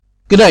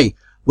G'day,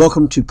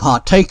 welcome to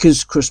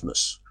Partakers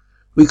Christmas.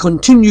 We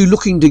continue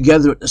looking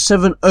together at the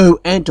 7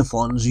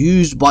 antiphons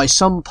used by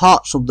some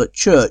parts of the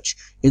church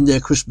in their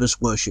Christmas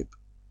worship.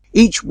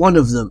 Each one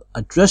of them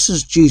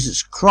addresses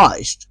Jesus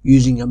Christ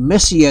using a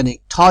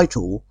messianic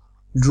title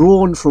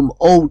drawn from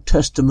Old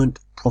Testament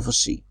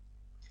prophecy.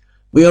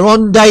 We are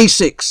on day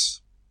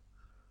 6.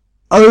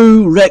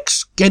 O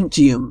Rex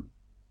Gentium,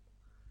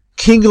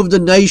 King of the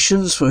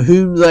nations for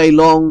whom they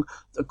long,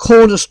 the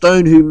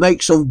cornerstone who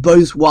makes of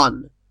both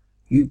one.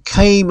 You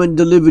came and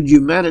delivered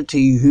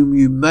humanity whom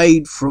you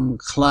made from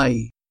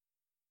clay.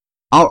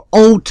 Our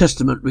Old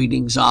Testament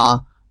readings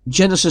are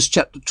Genesis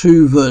chapter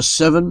 2 verse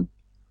 7.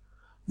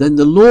 Then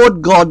the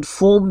Lord God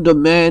formed a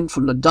man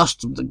from the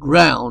dust of the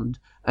ground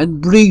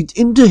and breathed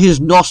into his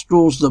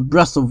nostrils the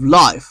breath of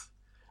life,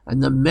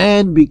 and the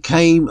man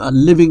became a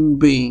living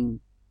being.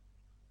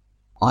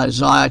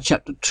 Isaiah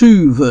chapter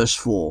 2 verse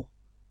 4.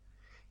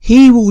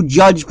 He will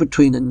judge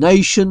between the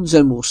nations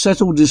and will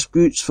settle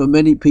disputes for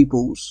many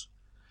peoples.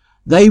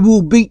 They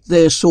will beat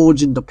their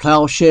swords into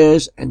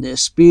plowshares and their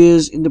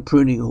spears into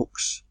pruning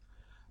hooks.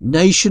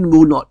 Nation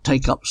will not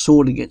take up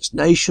sword against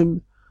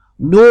nation,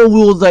 nor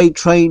will they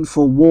train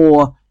for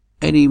war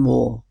any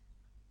more.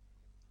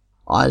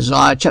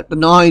 Isaiah chapter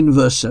 9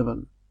 verse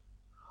 7.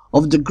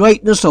 Of the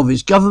greatness of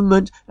his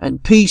government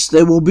and peace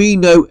there will be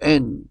no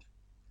end.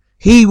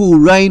 He will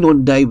reign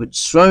on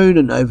David's throne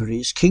and over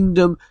his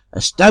kingdom,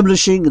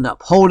 establishing and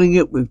upholding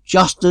it with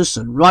justice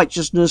and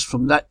righteousness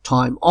from that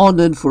time on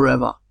and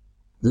forever.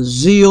 The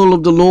zeal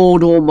of the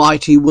Lord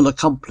Almighty will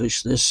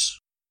accomplish this.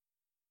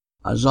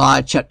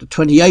 Isaiah chapter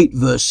 28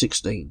 verse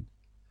 16.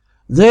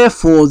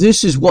 Therefore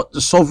this is what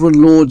the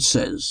sovereign Lord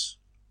says.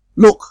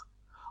 Look,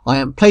 I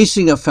am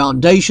placing a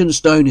foundation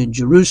stone in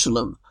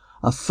Jerusalem,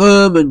 a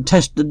firm and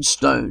tested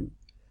stone.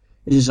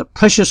 It is a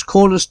precious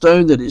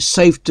cornerstone that is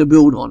safe to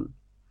build on.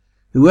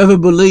 Whoever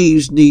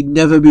believes need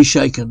never be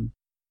shaken.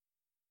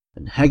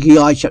 And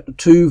Haggai chapter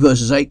 2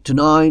 verses 8 to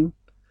 9.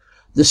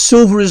 The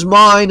silver is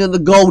mine and the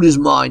gold is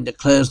mine,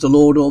 declares the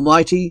Lord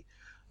Almighty.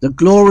 The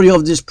glory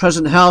of this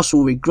present house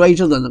will be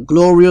greater than the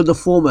glory of the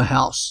former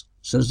house,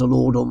 says the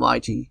Lord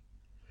Almighty.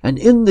 And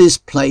in this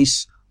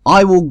place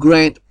I will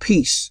grant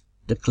peace,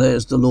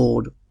 declares the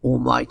Lord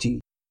Almighty.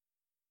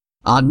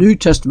 Our New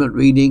Testament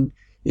reading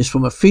is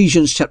from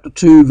Ephesians chapter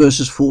 2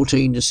 verses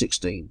 14 to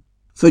 16.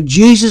 For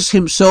Jesus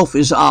himself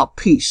is our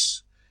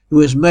peace, who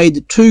has made the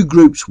two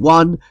groups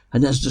one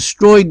and has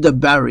destroyed the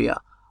barrier,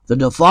 the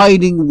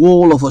dividing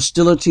wall of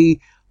hostility,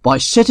 by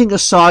setting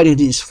aside in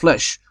his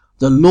flesh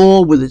the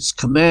law with its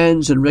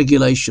commands and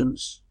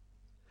regulations.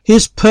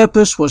 His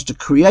purpose was to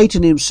create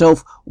in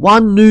himself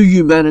one new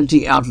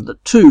humanity out of the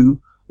two,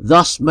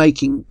 thus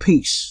making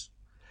peace,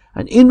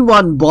 and in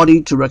one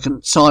body to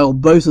reconcile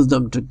both of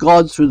them to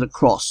God through the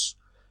cross,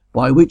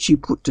 by which he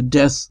put to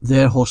death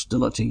their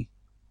hostility.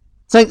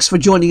 Thanks for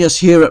joining us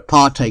here at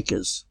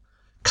Partakers.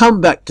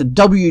 Come back to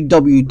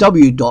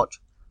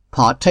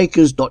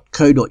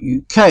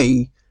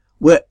www.partakers.co.uk,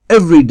 where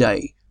every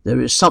day there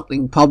is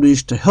something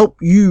published to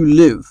help you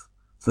live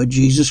for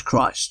Jesus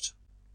Christ.